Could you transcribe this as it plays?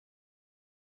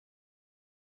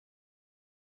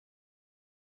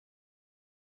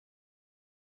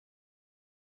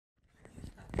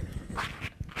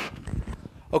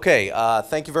Okay,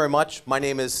 thank you very much. My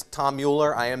name is Tom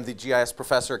Mueller. I am the GIS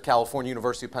professor at California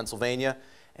University of Pennsylvania,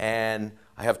 and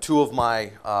I have two of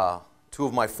my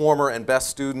former and best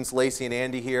students, Lacey and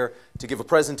Andy, here to give a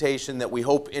presentation that we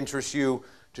hope interests you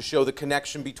to show the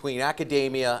connection between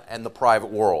academia and the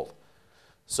private world.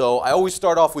 So I always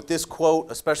start off with this quote,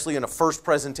 especially in a first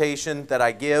presentation that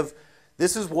I give.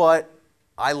 This is what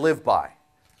I live by.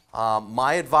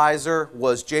 My advisor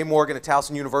was Jay Morgan at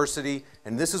Towson University,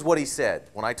 and this is what he said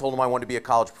when I told him I wanted to be a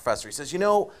college professor. He says, you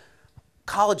know,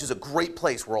 college is a great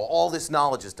place where all this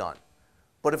knowledge is done.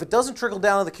 But if it doesn't trickle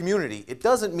down to the community, it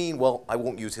doesn't mean, well, I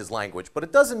won't use his language, but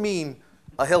it doesn't mean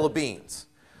a hill of beans.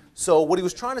 So what he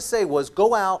was trying to say was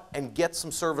go out and get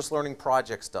some service learning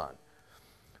projects done.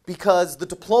 Because the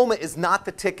diploma is not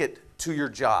the ticket to your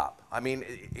job. I mean,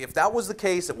 if that was the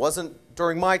case, it wasn't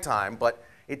during my time, but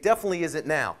it definitely isn't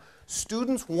now.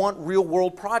 Students want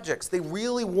real-world projects. They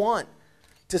really want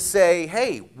to say,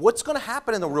 hey, what's going to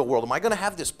happen in the real world? Am I going to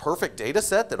have this perfect data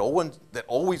set that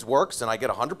always works and I get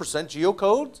 100%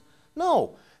 geocodes?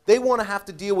 No. They want to have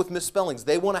to deal with misspellings.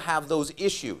 They want to have those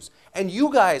issues. And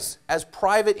you guys, as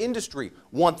private industry,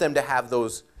 want them to have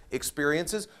those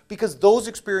experiences because those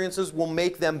experiences will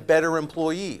make them better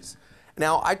employees.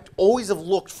 Now, I always have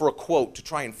looked for a quote to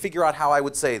try and figure out how I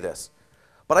would say this.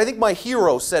 But I think my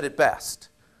hero said it best.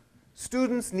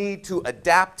 Students need to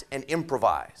adapt and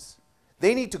improvise.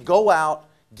 They need to go out,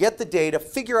 get the data,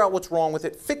 figure out what's wrong with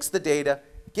it, fix the data,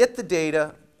 get the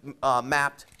data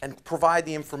mapped, and provide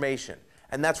the information.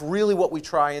 And that's really what we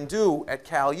try and do at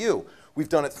CalU. We've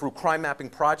done it through crime mapping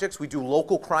projects. We do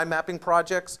local crime mapping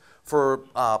projects for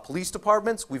police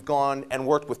departments. We've gone and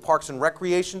worked with parks and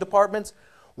recreation departments.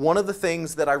 One of the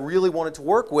things that I really wanted to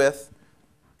work with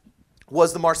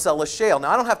was the Marcellus Shale.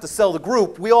 Now, I don't have to sell the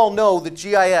group. We all know that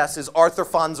GIS is Arthur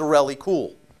Fonzarelli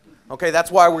cool. Okay, that's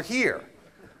why we're here,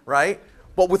 right?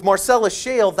 But with Marcellus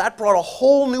Shale, that brought a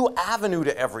whole new avenue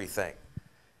to everything.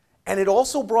 And it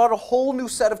also brought a whole new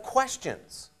set of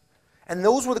questions. And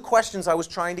those were the questions I was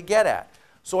trying to get at.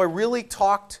 So I really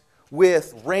talked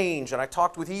with Range, and I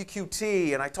talked with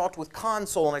EQT, and I talked with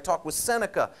Console, and I talked with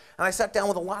Seneca, and I sat down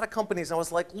with a lot of companies, and I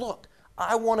was like, look,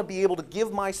 I want to be able to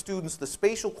give my students the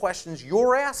spatial questions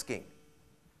you're asking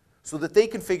so that they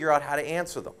can figure out how to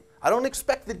answer them. I don't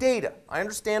expect the data. I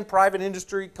understand private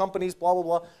industry, companies, blah, blah,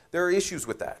 blah. There are issues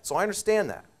with that, so I understand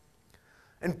that.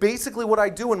 And basically what I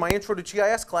do in my Intro to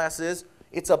GIS class is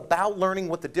it's about learning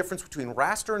what the difference between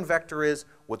raster and vector is,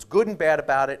 what's good and bad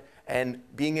about it, and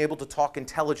being able to talk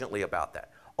intelligently about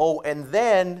that. Oh, and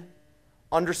then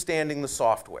understanding the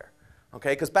software.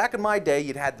 Okay, because back in my day,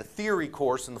 you'd had the theory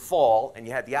course in the fall, and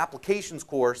you had the applications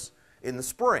course in the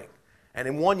spring. And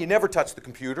in one, you never touch the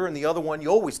computer, and the other one, you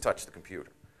always touch the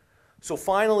computer. So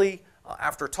finally,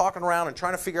 after talking around and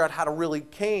trying to figure out how to really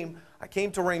I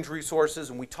came to Range Resources,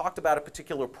 and we talked about a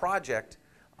particular project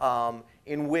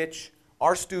in which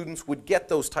our students would get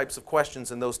those types of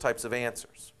questions and those types of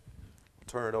answers. I'll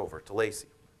turn it over to Lacey.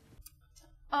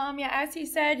 Yeah, as he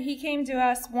said, he came to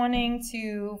us wanting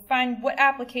to find what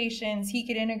applications he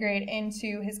could integrate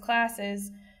into his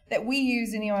classes that we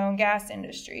use in the oil and gas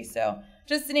industry. So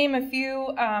just to name a few,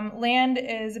 land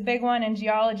is a big one, and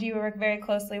geology, we work very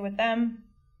closely with them.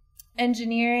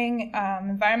 Engineering,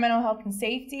 environmental health and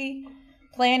safety,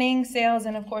 planning, sales,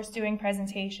 and of course doing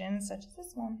presentations such as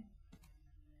this one.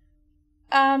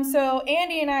 So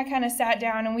Andy and I kind of sat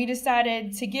down and we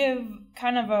decided to give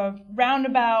kind of a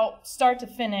roundabout start to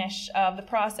finish of the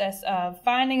process of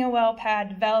finding a well pad,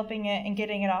 developing it, and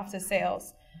getting it off to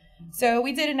sales. So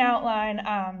we did an outline,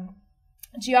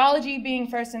 geology being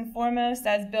first and foremost,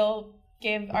 as Bill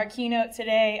gave our keynote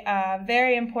today,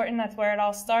 very important. That's where it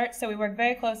all starts. So we work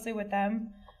very closely with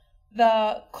them.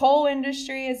 The coal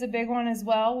industry is a big one as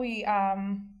well. We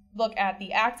look at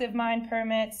the active mine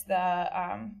permits, the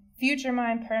future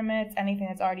mine permits, anything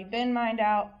that's already been mined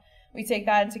out. We take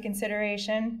that into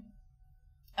consideration.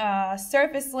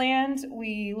 Surface land,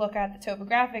 we look at the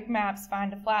topographic maps,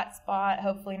 find a flat spot,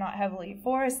 hopefully not heavily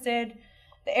forested.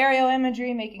 The aerial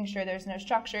imagery, making sure there's no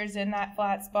structures in that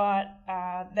flat spot.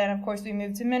 Then, of course, we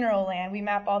move to mineral land. We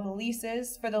map all the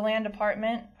leases for the land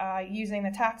department using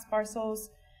the tax parcels.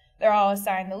 They're all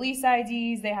assigned the lease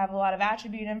IDs. They have a lot of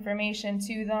attribute information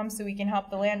to them, so we can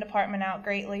help the land department out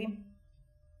greatly.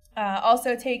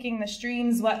 Also taking the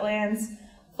streams, wetlands,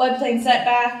 floodplain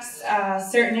setbacks,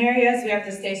 certain areas, we have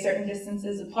to stay certain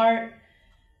distances apart.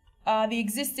 The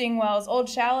existing wells, old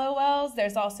shallow wells,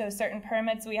 there's also certain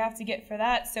permits we have to get for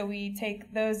that, so we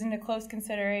take those into close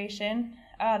consideration.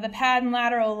 The pad and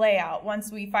lateral layout,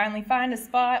 once we finally find a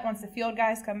spot, once the field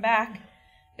guys come back,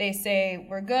 They say,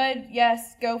 we're good,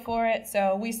 yes, go for it.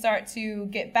 So we start to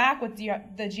get back with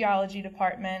the geology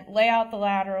department, lay out the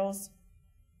laterals,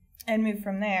 and move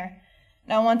from there.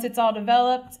 Now, once it's all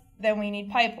developed, then we need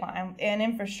pipeline and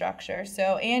infrastructure.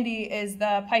 So Andy is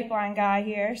the pipeline guy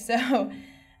here. So,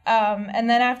 and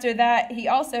then after that, he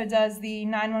also does the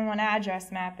 911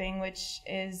 address mapping, which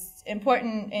is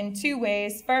important in two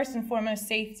ways. First and foremost,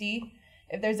 safety.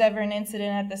 If there's ever an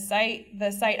incident at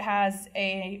the site has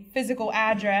a physical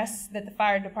address that the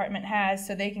fire department has,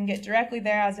 so they can get directly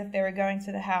there as if they were going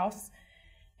to the house.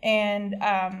 And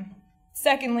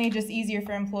secondly, just easier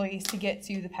for employees to get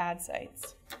to the pad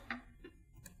sites.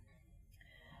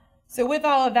 So with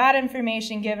all of that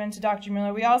information given to Dr.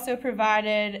 Mueller, we also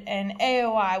provided an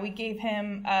AOI. We gave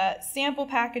him a sample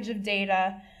package of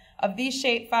data of these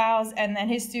shape files, and then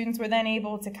his students were then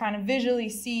able to kind of visually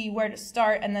see where to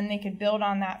start, and then they could build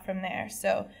on that from there.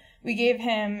 So we gave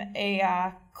him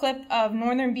a clip of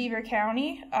northern Beaver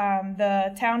County,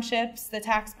 the townships, the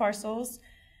tax parcels.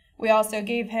 We also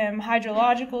gave him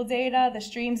hydrological data, the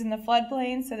streams and the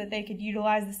floodplains, so that they could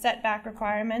utilize the setback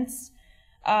requirements.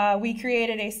 We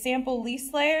created a sample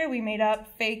lease layer. We made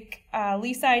up fake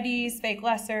lease IDs, fake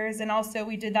lessors, and also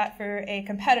we did that for a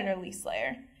competitor lease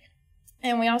layer.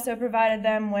 And we also provided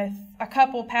them with a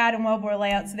couple pad and wellbore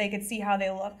layouts so they could see how they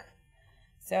look.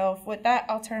 So with that,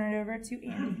 I'll turn it over to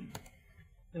Andy.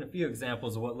 And a few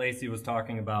examples of what Lacey was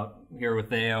talking about here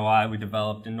with the AOI we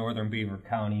developed in northern Beaver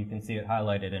County. You can see it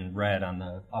highlighted in red on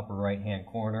the upper right-hand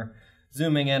corner.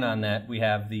 Zooming in on that, we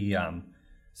have the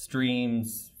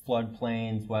streams,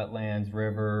 floodplains, wetlands,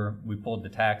 river. We pulled the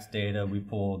tax data. We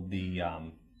pulled the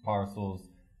parcels,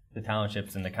 the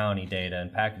townships, and the county data,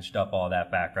 and packaged up all that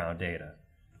background data.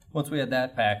 Once we had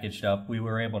that packaged up, we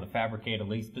were able to fabricate a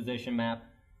lease position map.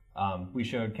 We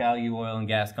showed Cal-U Oil and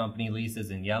Gas Company leases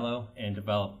in yellow and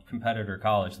developed competitor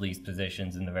college lease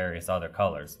positions in the various other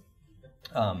colors.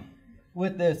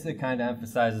 With this, it kind of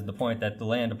emphasizes the point that the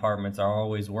land departments are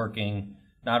always working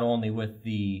not only with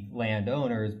the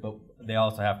landowners, but they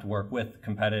also have to work with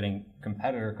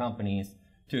competitor companies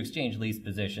to exchange lease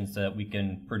positions so that we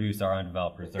can produce our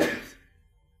undeveloped reserves.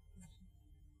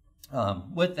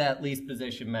 With that lease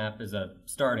position map as a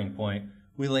starting point,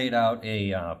 we laid out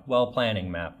a well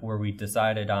planning map where we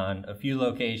decided on a few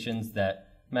locations that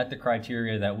met the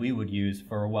criteria that we would use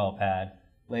for a well pad,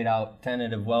 laid out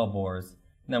tentative well bores,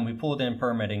 and then we pulled in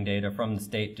permitting data from the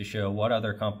state to show what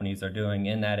other companies are doing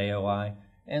in that AOI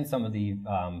and some of the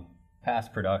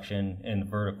past production in the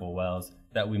vertical wells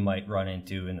that we might run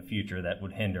into in the future that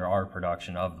would hinder our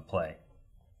production of the play.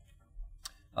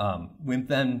 We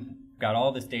then got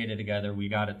all this data together. We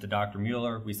got it to Dr.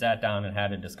 Mueller. We sat down and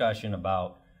had a discussion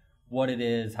about what it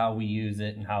is, how we use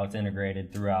it, and how it's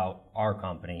integrated throughout our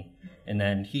company. And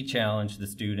then he challenged the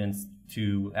students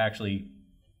to actually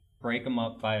break them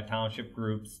up by township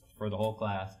groups for the whole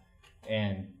class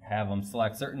and have them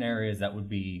select certain areas that would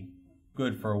be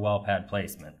good for a well pad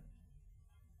placement.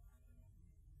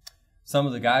 Some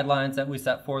of the guidelines that we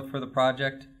set forth for the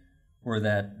project were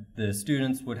that the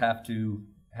students would have to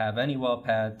have any well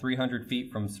pad 300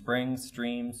 feet from springs,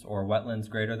 streams, or wetlands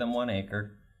greater than 1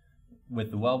 acre.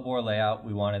 With the wellbore layout,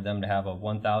 we wanted them to have a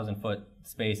 1,000-foot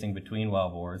spacing between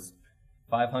wellbores,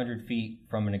 500 feet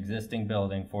from an existing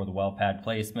building for the well pad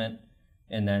placement,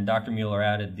 and then Dr. Mueller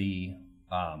added the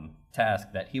task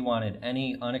that he wanted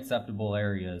any unacceptable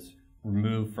areas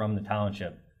removed from the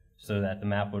township so that the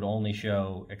map would only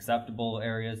show acceptable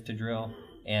areas to drill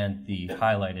and the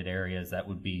highlighted areas that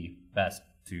would be best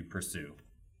to pursue.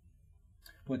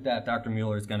 With that, Dr.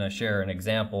 Mueller is going to share an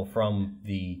example from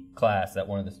the class that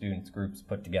one of the students' groups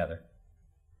put together.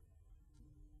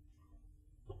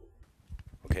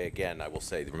 Okay, again, I will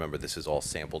say, remember, this is all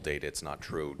sample data. It's not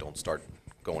true. Don't start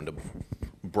going to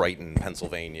Brighton,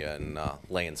 Pennsylvania, and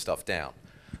laying stuff down.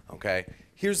 Okay?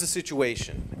 Here's the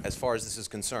situation as far as this is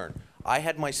concerned. I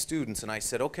had my students, and I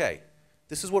said, okay,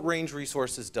 this is what Range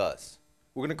Resources does.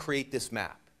 We're going to create this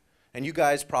map. And you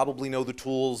guys probably know the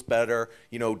tools better.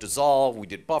 You know, dissolve, we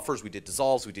did buffers, we did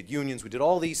dissolves, we did unions, we did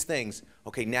all these things.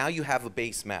 Okay, now you have a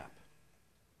base map.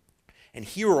 And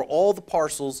here are all the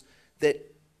parcels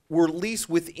that were at least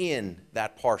within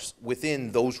that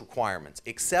within those requirements,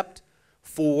 except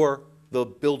for the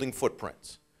building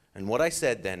footprints. And what I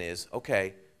said then is,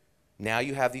 okay, now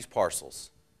you have these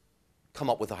parcels. Come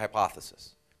up with a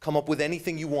hypothesis. Come up with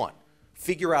anything you want.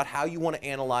 Figure out how you want to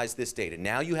analyze this data.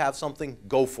 Now you have something,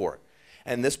 go for it.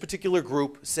 And this particular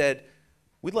group said,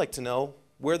 we'd like to know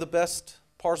where the best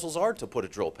parcels are to put a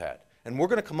drill pad. And we're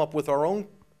going to come up with our own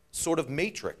sort of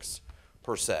matrix,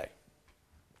 per se.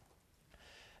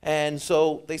 And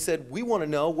so they said, we want to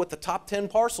know what the top 10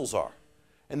 parcels are.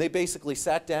 And they basically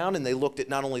sat down and they looked at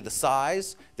not only the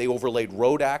size, they overlaid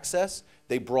road access,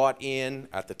 they brought in,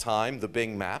 at the time, the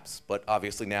Bing maps, but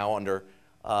obviously now under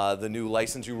the new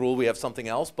licensing rule we have something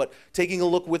else, but taking a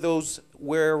look with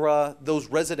where those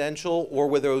residential or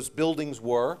where those buildings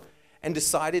were, and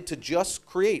decided to just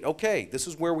create, okay, this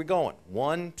is where we're going.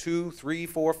 1, 2, 3,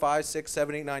 4, 5, 6,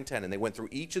 7, 8, 9, 10. And they went through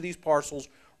each of these parcels,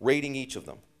 rating each of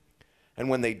them. And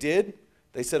when they did,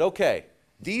 they said, okay,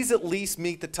 these at least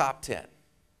meet the top 10.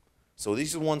 So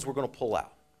these are the ones we're going to pull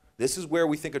out. This is where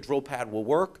we think a drill pad will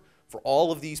work for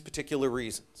all of these particular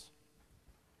reasons.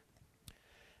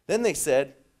 Then they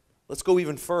said, let's go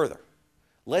even further.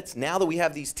 Now that we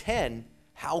have these 10,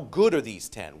 how good are these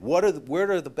 10?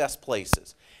 Where are the best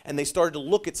places? And they started to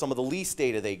look at some of the lease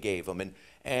data they gave them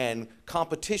and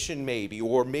competition maybe,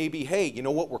 or maybe, hey, you know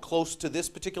what, we're close to this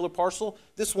particular parcel.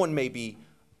 This one may be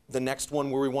the next one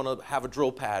where we want to have a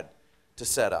drill pad to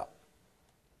set up.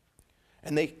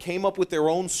 And they came up with their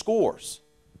own scores.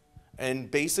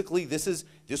 And basically this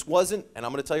wasn't, and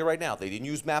I'm going to tell you right now, they didn't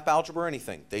use map algebra or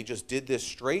anything. They just did this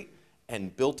straight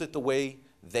and built it the way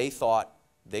they thought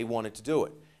they wanted to do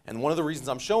it. And one of the reasons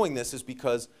I'm showing this is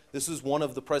because this is one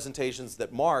of the presentations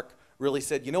that Mark really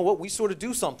said, you know what, we sort of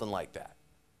do something like that.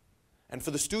 And for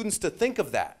the students to think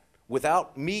of that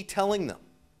without me telling them,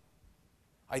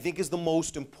 I think is the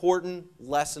most important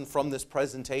lesson from this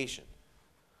presentation.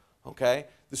 Okay?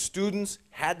 The students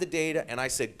had the data and I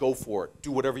said, go for it,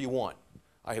 do whatever you want.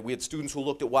 We had students who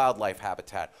looked at wildlife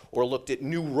habitat or looked at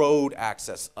new road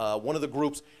access. One of the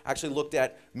groups actually looked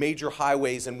at major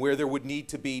highways and where there would need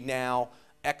to be now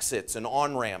exits and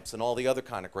on-ramps and all the other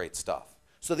kind of great stuff.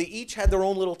 So they each had their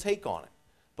own little take on it,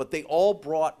 but they all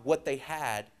brought what they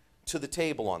had to the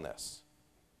table on this.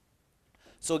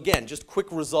 So again, just quick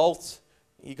results,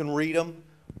 you can read them,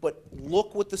 but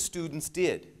look what the students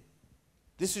did.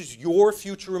 This is your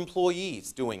future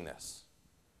employees doing this,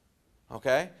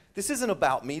 okay? This isn't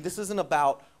about me, this isn't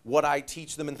about what I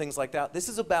teach them and things like that. This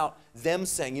is about them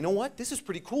saying, you know what, this is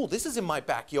pretty cool, this is in my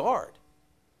backyard.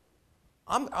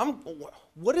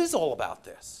 What is all about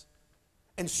this?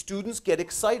 And students get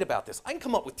excited about this. I can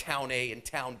come up with town A and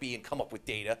town B and come up with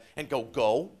data and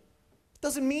go. It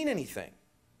doesn't mean anything.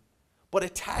 But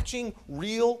attaching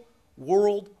real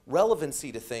world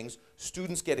relevancy to things,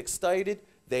 students get excited,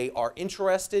 they are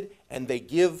interested, and they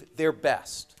give their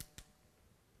best.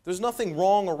 There's nothing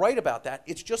wrong or right about that.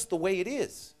 It's just the way it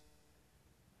is.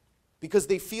 Because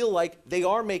they feel like they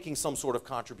are making some sort of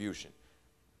contribution.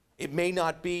 It may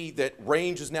not be that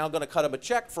Range is now going to cut them a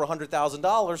check for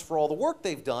 $100,000 for all the work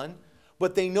they've done,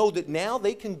 but they know that now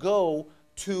they can go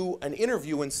to an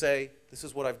interview and say, this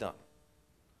is what I've done.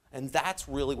 And that's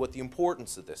really what the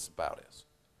importance of this about is.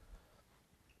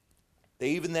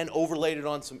 They even then overlaid it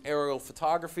on some aerial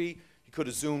photography. You could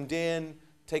have zoomed in,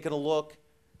 taken a look.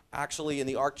 Actually, in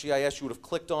the ArcGIS, you would have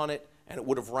clicked on it, and it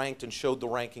would have ranked and showed the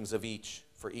rankings of each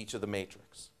for each of the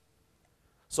matrix.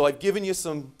 So I've given you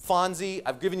some Fonzie,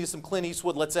 I've given you some Clint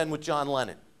Eastwood, let's end with John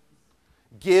Lennon.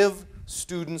 Give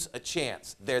students a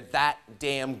chance. They're that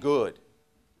damn good.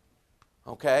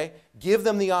 Okay? Give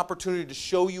them the opportunity to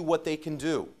show you what they can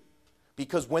do.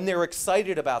 Because when they're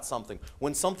excited about something,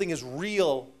 when something is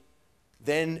real,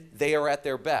 then they are at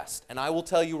their best. And I will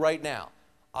tell you right now,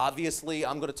 obviously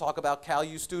I'm going to talk about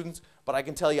CalU students, but I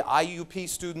can tell you IUP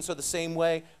students are the same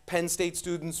way, Penn State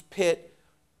students, Pitt,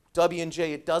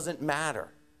 W&J, it doesn't matter.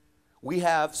 We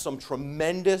have some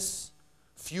tremendous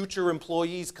future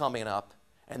employees coming up,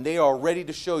 and they are ready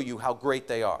to show you how great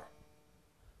they are.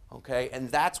 Okay? And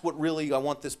that's what really I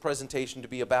want this presentation to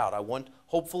be about.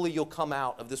 Hopefully you'll come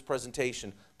out of this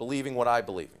presentation believing what I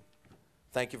believe in.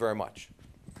 Thank you very much.